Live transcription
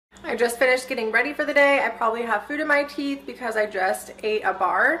I just finished getting ready for the day. I probably have food in my teeth because I just ate a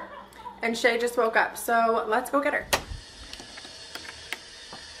bar. And Shay just woke up, so let's go get her.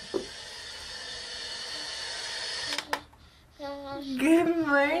 Good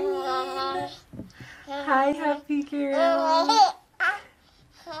morning. Hi, happy girl.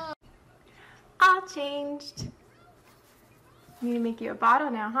 All changed. Need to make you a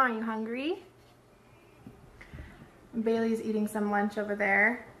bottle now, huh? You hungry? Bailey's eating some lunch over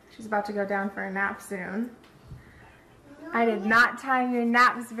there. She's about to go down for a nap soon. I did not time your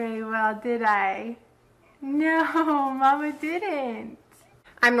naps very well, did I? No, Mama didn't.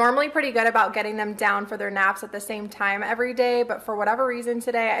 I'm normally pretty good about getting them down for their naps at the same time every day, but for whatever reason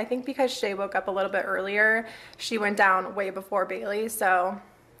today, I think because Shay woke up a little bit earlier, she went down way before Bailey, so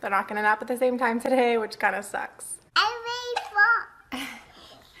they're not gonna nap at the same time today, which kind of sucks.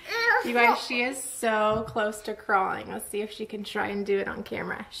 You guys, she is so close to crawling. Let's see if she can try and do it on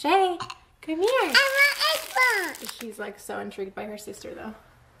camera. Shay, come here. I want ice. She's like so intrigued by her sister though.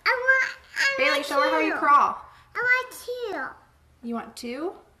 Bailey, show her how you crawl. I want 2. You want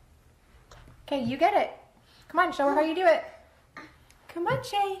 2? Okay, you get it. Come on, show her how you do it. Come on,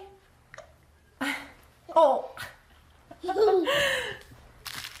 Shay. Oh.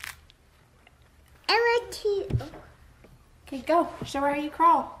 I want 2. Okay, go. Show her how you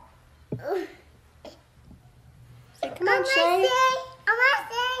crawl. Say, come on, Shay.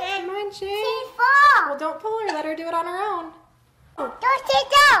 Come on, Shay. Well, don't pull her. Let her do it on her own. Don't say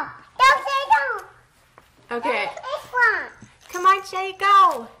go. Don't say go. Okay. This one. Come on, Shay, go.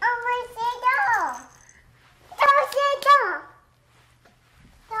 I want to say go. Don't say go.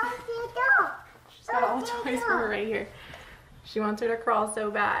 Don't say go. She's got all the toys for her right here. She wants her to crawl so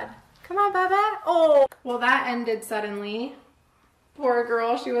bad. Come on, Baba. Oh. Well, that ended suddenly. Poor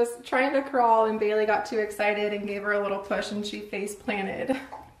girl. She was trying to crawl and Bailey got too excited and gave her a little push and she face planted.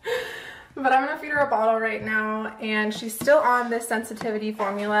 But I'm going to feed her a bottle right now, and she's still on this sensitivity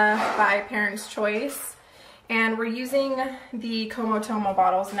formula by Parents' Choice. And we're using the Komotomo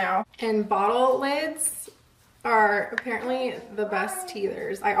bottles now. And bottle lids are apparently the best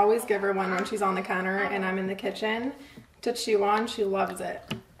teethers. I always give her one when she's on the counter and I'm in the kitchen to chew on. She loves it.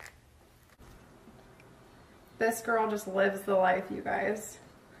 This girl just lives the life, you guys.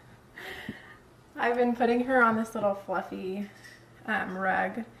 I've been putting her on this little fluffy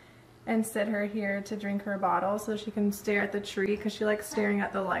rug and sit her here to drink her bottle so she can stare at the tree because she likes staring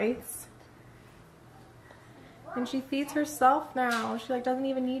at the lights. And she feeds herself now. She like doesn't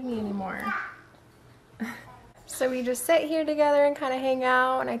even need me anymore. So we just sit here together and kind of hang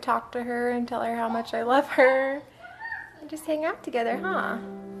out, and I talk to her and tell her how much I love her. And just hang out together, huh?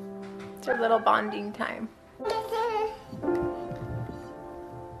 It's our little bonding time.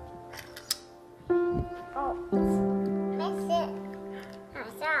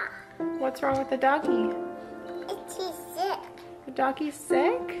 What's wrong with the doggy? He's sick. The doggy's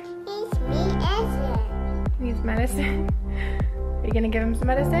sick? He Needs medicine. Are you gonna give him some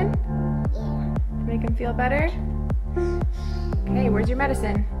medicine? Yeah. To make him feel better? Okay, where's your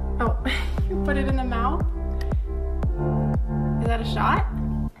medicine? Oh, you put it in the mouth? Is that a shot?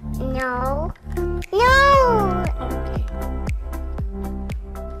 No. No! Okay.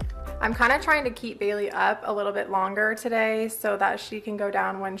 I'm kind of trying to keep Bailey up a little bit longer today so that she can go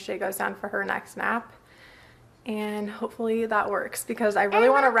down when Shay goes down for her next nap. And hopefully that works because I really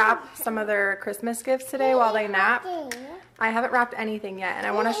want to wrap some of their Christmas gifts today while they nap. I haven't wrapped anything yet and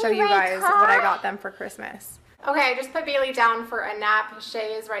I want to show you guys what I got them for Christmas. Okay, I just put Bailey down for a nap.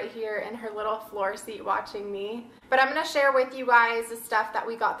 Shay is right here in her little floor seat watching me. But I'm going to share with you guys the stuff that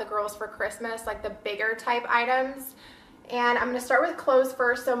we got the girls for Christmas, like the bigger type items. And I'm going to start with clothes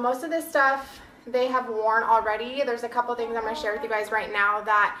first. So most of this stuff they have worn already. There's a couple things I'm going to share with you guys right now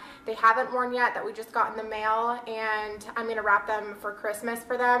that they haven't worn yet that we just got in the mail, and I'm going to wrap them for Christmas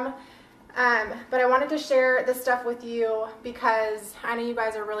for them. But I wanted to share this stuff with you because I know you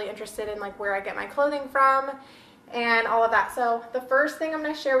guys are really interested in like where I get my clothing from and all of that. So the first thing I'm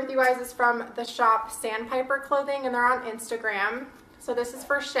going to share with you guys is from the shop Sandpiper Clothing, and they're on Instagram. So this is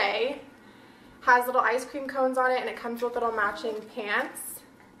for Shay. Has little ice cream cones on it, and it comes with little matching pants.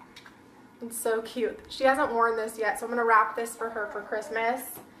 It's so cute. She hasn't worn this yet, so I'm going to wrap this for her for Christmas.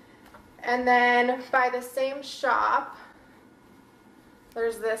 And then by the same shop,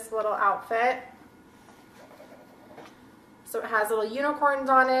 there's this little outfit. So it has little unicorns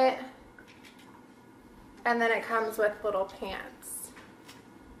on it, and then it comes with little pants.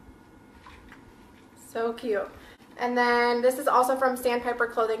 So cute. And then this is also from Sandpiper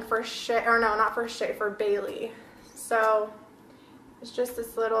Clothing for Shay, or no, not for Shay, for Bailey. So it's just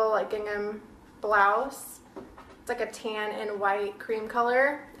this little like gingham blouse. It's like a tan and white cream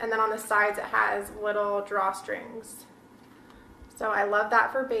color, and then on the sides it has little drawstrings. So I love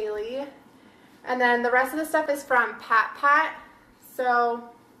that for Bailey. And then the rest of the stuff is from Pat Pat. So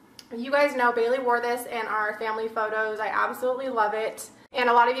you guys know Bailey wore this in our family photos. I absolutely love it. And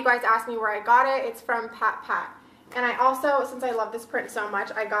a lot of you guys asked me where I got it. It's from Pat Pat. And I also, since I love this print so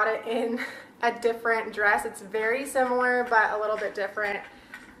much, I got it in a different dress. It's very similar, but a little bit different.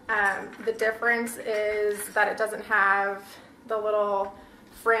 The difference is that it doesn't have the little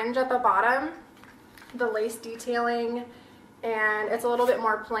fringe at the bottom, the lace detailing, and it's a little bit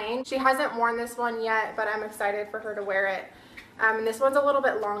more plain. She hasn't worn this one yet, but I'm excited for her to wear it. And this one's a little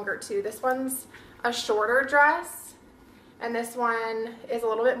bit longer too. This one's a shorter dress, and this one is a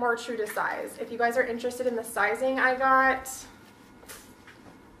little bit more true to size. If you guys are interested in the sizing I got,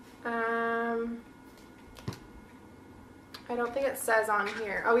 I don't think it says on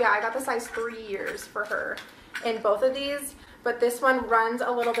here. Oh yeah, I got the size 3 years for her in both of these, but this one runs a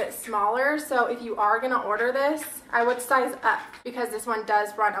little bit smaller. So if you are gonna order this, I would size up because this one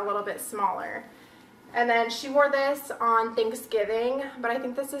does run a little bit smaller. And then she wore this on Thanksgiving, but I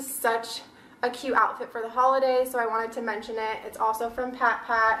think this is such a cute outfit for the holidays, so I wanted to mention it. It's also from Pat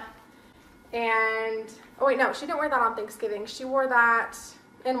Pat. And, oh wait, no, she didn't wear that on Thanksgiving. She wore that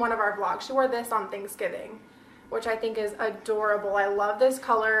in one of our vlogs. She wore this on Thanksgiving, which I think is adorable. I love this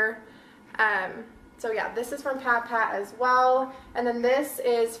color. So yeah, this is from Pat Pat as well. And then this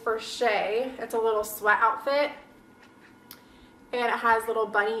is for Shay. It's a little sweat outfit. And it has little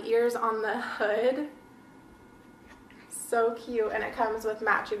bunny ears on the hood. So cute, and it comes with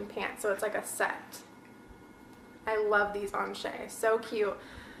matching pants, so it's like a set. I love these on Shay, so cute.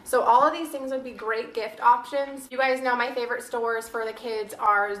 So all of these things would be great gift options. You guys know my favorite stores for the kids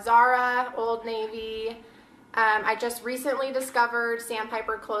are Zara, Old Navy. I just recently discovered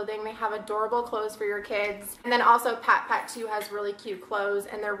Sandpiper Clothing. They have adorable clothes for your kids. And then also Pat Pat too has really cute clothes,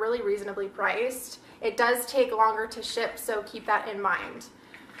 and they're really reasonably priced. It does take longer to ship, so keep that in mind.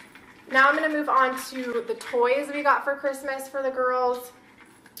 Now I'm going to move on to the toys we got for Christmas for the girls.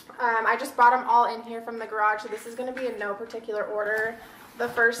 I just brought them all in here from the garage, so this is going to be in no particular order. The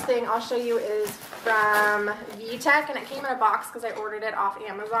first thing I'll show you is from VTech, and it came in a box because I ordered it off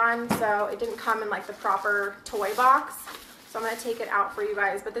Amazon, so it didn't come in like the proper toy box. So I'm going to take it out for you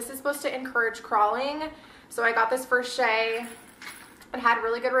guys, but this is supposed to encourage crawling. So I got this for Shay. It had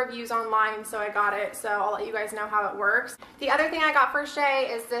really good reviews online, so I got it, so I'll let you guys know how it works. The other thing I got for Shay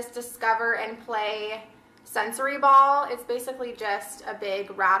is this Discover and Play sensory ball. It's basically just a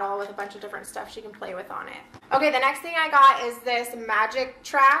big rattle with a bunch of different stuff she can play with on it. Okay, the next thing I got is this Magic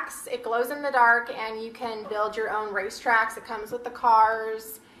Tracks. It glows in the dark, and you can build your own race tracks. It comes with the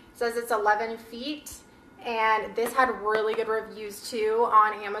cars. It says it's 11 feet. And this had really good reviews too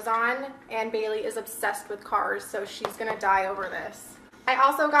on Amazon, and Bailey is obsessed with cars, so she's gonna die over this. I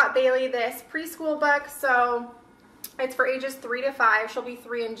also got Bailey this preschool book, so it's for ages 3 to 5. She'll be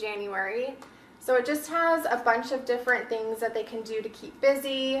 3 in January. So it just has a bunch of different things that they can do to keep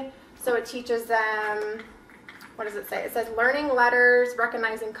busy. So it teaches them, what does it say? It says learning letters,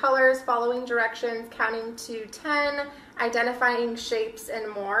 recognizing colors, following directions, counting to 10, identifying shapes,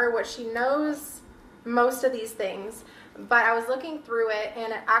 and more, which she knows most of these things. But I was looking through it,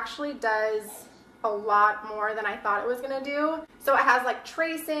 and it actually does a lot more than I thought it was gonna do. So it has like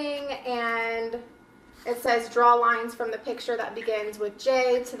tracing, and it says draw lines from the picture that begins with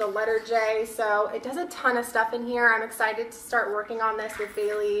J to the letter J. So it does a ton of stuff in here. I'm excited to start working on this with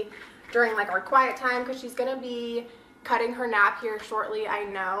Bailey during like our quiet time, because she's gonna be cutting her nap here shortly, I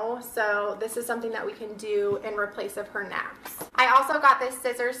know. So this is something that we can do in replace of her naps. I also got this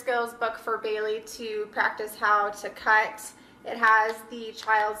scissor skills book for Bailey to practice how to cut. It has the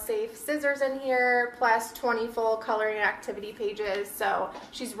child safe scissors in here, plus 20 full coloring activity pages. So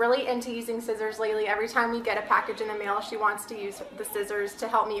she's really into using scissors lately. Every time we get a package in the mail, she wants to use the scissors to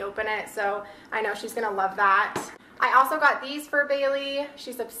help me open it. So I know she's gonna love that. I also got these for Bailey.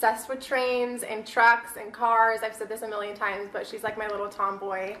 She's obsessed with trains and trucks and cars. I've said this a million times, but she's like my little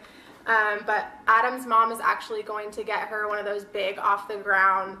tomboy. But Adam's mom is actually going to get her one of those big off the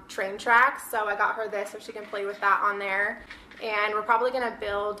ground train tracks. So I got her this so she can play with that on there. And we're probably gonna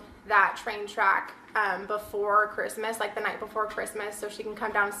build that train track before Christmas, like the night before Christmas, so she can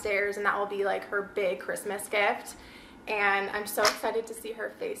come downstairs, and that will be like her big Christmas gift. And I'm so excited to see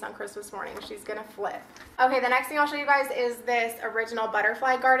her face on Christmas morning. She's gonna flip. Okay, the next thing I'll show you guys is this original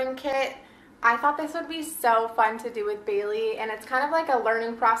butterfly garden kit. I thought this would be so fun to do with Bailey, and it's kind of like a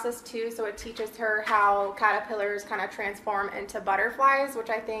learning process too, so it teaches her how caterpillars kind of transform into butterflies, which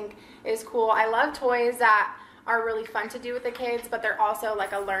I think is cool. I love toys that are really fun to do with the kids, but they're also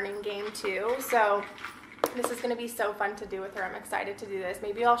like a learning game too. So This is going to be so fun to do with her. I'm excited to do this.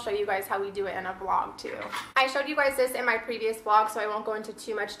 Maybe I'll show you guys how we do it in a vlog too. I showed you guys this in my previous vlog, so I won't go into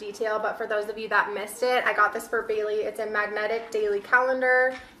too much detail, but for those of you that missed it, I got this for Bailey. It's a magnetic daily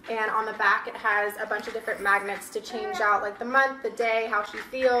calendar, and on the back it has a bunch of different magnets to change out like the month, the day, how she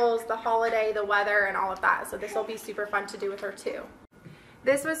feels, the holiday, the weather, and all of that. So this will be super fun to do with her too.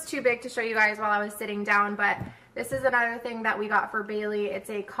 This was too big to show you guys while I was sitting down, but this is another thing that we got for Bailey. It's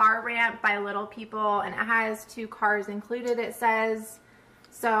a car ramp by Little People, and it has 2 cars included, it says.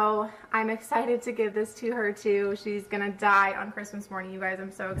 So I'm excited to give this to her too. She's gonna die on Christmas morning, you guys.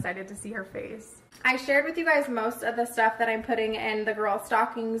 I'm so excited to see her face. I shared with you guys most of the stuff that I'm putting in the girl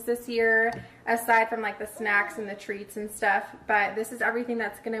stockings this year, aside from like the snacks and the treats and stuff. But this is everything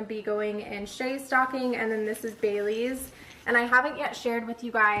that's gonna be going in Shay's stocking, and then this is Bailey's. And I haven't yet shared with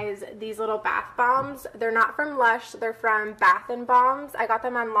you guys these little bath bombs. They're not from Lush, they're from Bath & Bombs. I got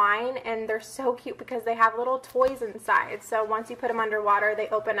them online, and they're so cute because they have little toys inside. So once you put them underwater, they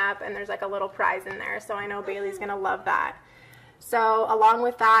open up and there's like a little prize in there. So I know Bailey's gonna love that. So along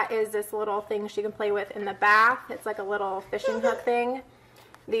with that is this little thing she can play with in the bath. It's like a little fishing hook thing.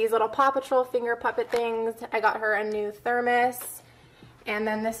 These little Paw Patrol finger puppet things. I got her a new thermos. And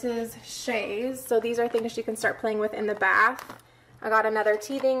then this is Shay's. So these are things she can start playing with in the bath. I got another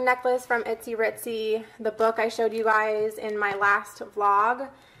teething necklace from Itsy Ritsy. The book I showed you guys in my last vlog.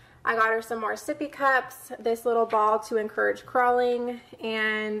 I got her some more sippy cups, this little ball to encourage crawling,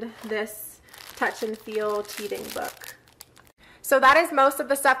 and this touch and feel teething book. So that is most of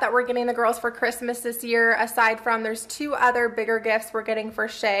the stuff that we're getting the girls for Christmas this year, aside from there's 2 other bigger gifts we're getting for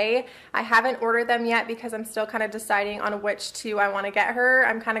Shay. I haven't ordered them yet because I'm still kind of deciding on which 2 I want to get her.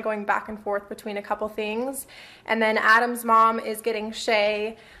 I'm kind of going back and forth between a couple things. And then Adam's mom is getting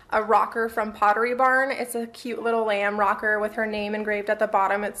Shay a rocker from Pottery Barn. It's a cute little lamb rocker with her name engraved at the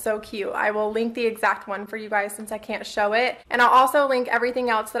bottom. It's so cute. I will link the exact one for you guys since I can't show it. And I'll also link everything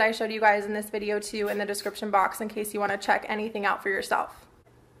else that I showed you guys in this video too in the description box in case you want to check anything out for yourself.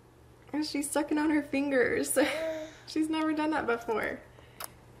 And she's sucking on her fingers. She's never done that before.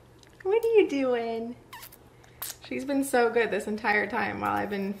 What are you doing? She's been so good this entire time while I've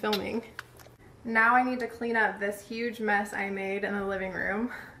been filming. Now I need to clean up this huge mess I made in the living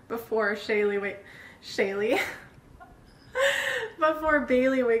room before before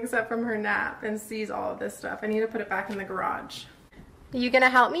Bailey wakes up from her nap and sees all of this stuff. I need to put it back in the garage. Are you gonna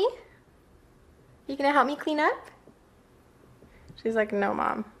help me? You gonna help me clean up? She's like, no,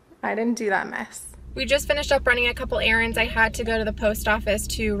 Mom, I didn't do that mess. We just finished up running a couple errands. I had to go to the post office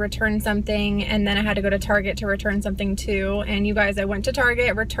to return something, and then I had to go to Target to return something too. And you guys, I went to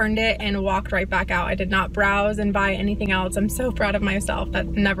Target, returned it, and walked right back out. I did not browse and buy anything else. I'm so proud of myself. That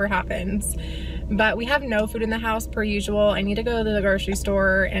never happens. But we have no food in the house per usual. I need to go to the grocery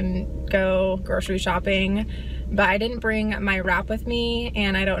store and go grocery shopping. But I didn't bring my wrap with me,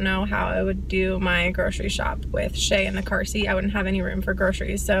 and I don't know how I would do my grocery shop with Shay in the car seat. I wouldn't have any room for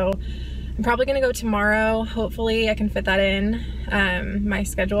groceries. So I'm probably gonna go tomorrow. Hopefully I can fit that in my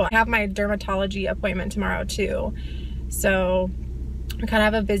schedule. I have my dermatology appointment tomorrow too. So I kind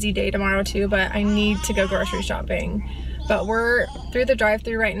of have a busy day tomorrow too, but I need to go grocery shopping. But we're through the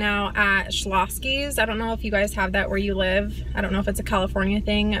drive-thru right now at Schlossky's. I don't know if you guys have that where you live. I don't know if it's a California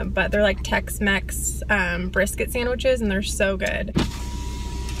thing, but they're like Tex-Mex brisket sandwiches, and they're so good.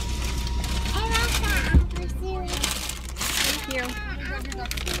 Thank you.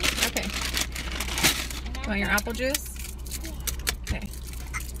 Okay. You want your apple juice? Okay.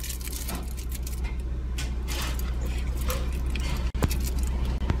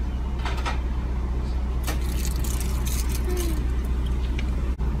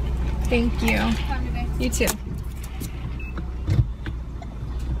 Thank you. You too.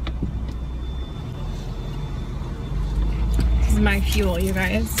 This is my fuel, you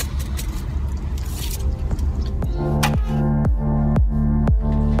guys.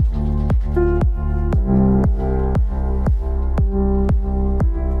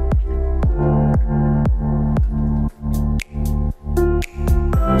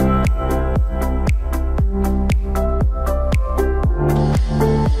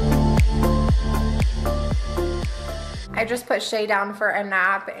 I just put Shay down for a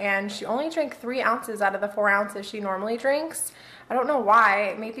nap, and she only drank 3 ounces out of the 4 ounces she normally drinks. I don't know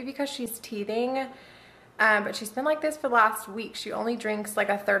why. Maybe because she's teething, but she's been like this for the last week. She only drinks like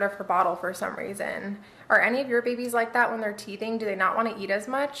 1/3 of her bottle for some reason. Are any of your babies like that when they're teething? Do they not want to eat as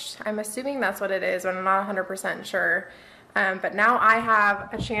much? I'm assuming that's what it is, but I'm not 100% sure. But now I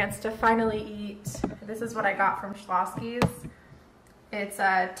have a chance to finally eat. This is what I got from Schlossky's. It's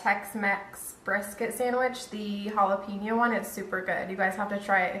a Tex-Mex brisket sandwich, the jalapeno one. It's super good. You guys have to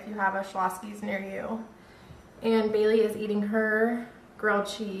try it if you have a Schlossky's near you. And Bailey is eating her grilled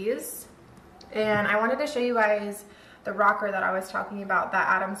cheese. And I wanted to show you guys the rocker that I was talking about that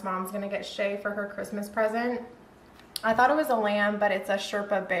Adam's mom's gonna get Shay for her Christmas present. I thought it was a lamb, but it's a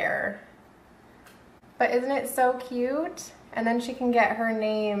Sherpa bear. But isn't it so cute? And then she can get her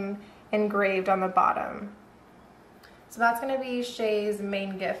name engraved on the bottom. So that's gonna be Shay's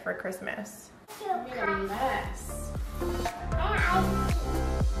main gift for Christmas. Look at a mess. You gonna help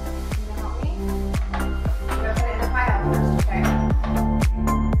me? I'm gonna put it in the pile first, okay?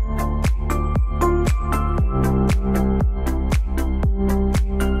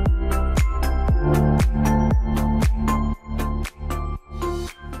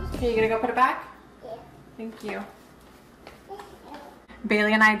 Okay, you gonna go put it back? Yeah. Thank you.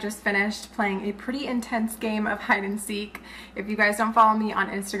 Bailey and I just finished playing a pretty intense game of hide and seek. If you guys don't follow me on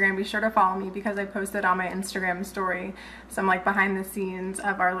Instagram, be sure to follow me because I posted on my Instagram story some like behind the scenes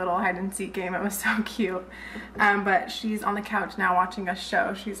of our little hide and seek game. It was so cute. But she's on the couch now watching a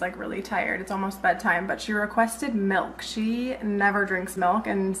show. She's like really tired. It's almost bedtime, but she requested milk. She never drinks milk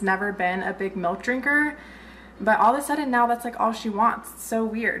and's never been a big milk drinker. But all of a sudden now that's like all she wants. It's so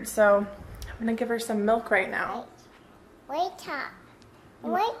weird. So I'm gonna give her some milk right now. White top.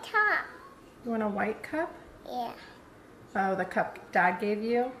 White top. You want a white cup? Yeah. Oh, the cup Dad gave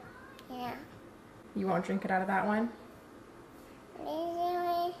you? Yeah. You won't drink it out of that one?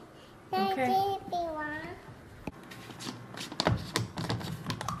 Okay.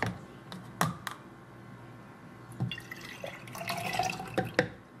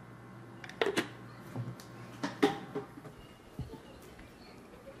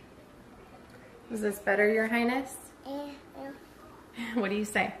 Is this better, Your Highness? Yeah. What do you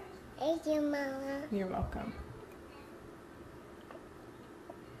say? Thank you, Mama. You're welcome.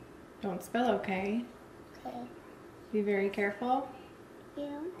 Don't spill, okay? Okay. Be very careful.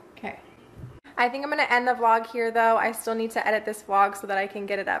 Yeah. Okay. I think I'm going to end the vlog here though. I still need to edit this vlog so that I can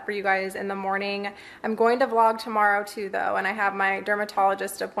get it up for you guys in the morning. I'm going to vlog tomorrow too though, and I have my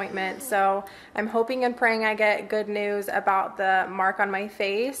dermatologist appointment, so I'm hoping and praying I get good news about the mark on my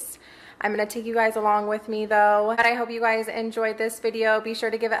face. I'm going to take you guys along with me though. But I hope you guys enjoyed this video. Be sure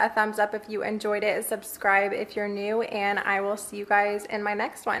to give it a thumbs up if you enjoyed it. Subscribe if you're new, and I will see you guys in my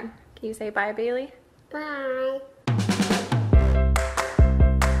next one. Can you say bye, Bailey? Bye.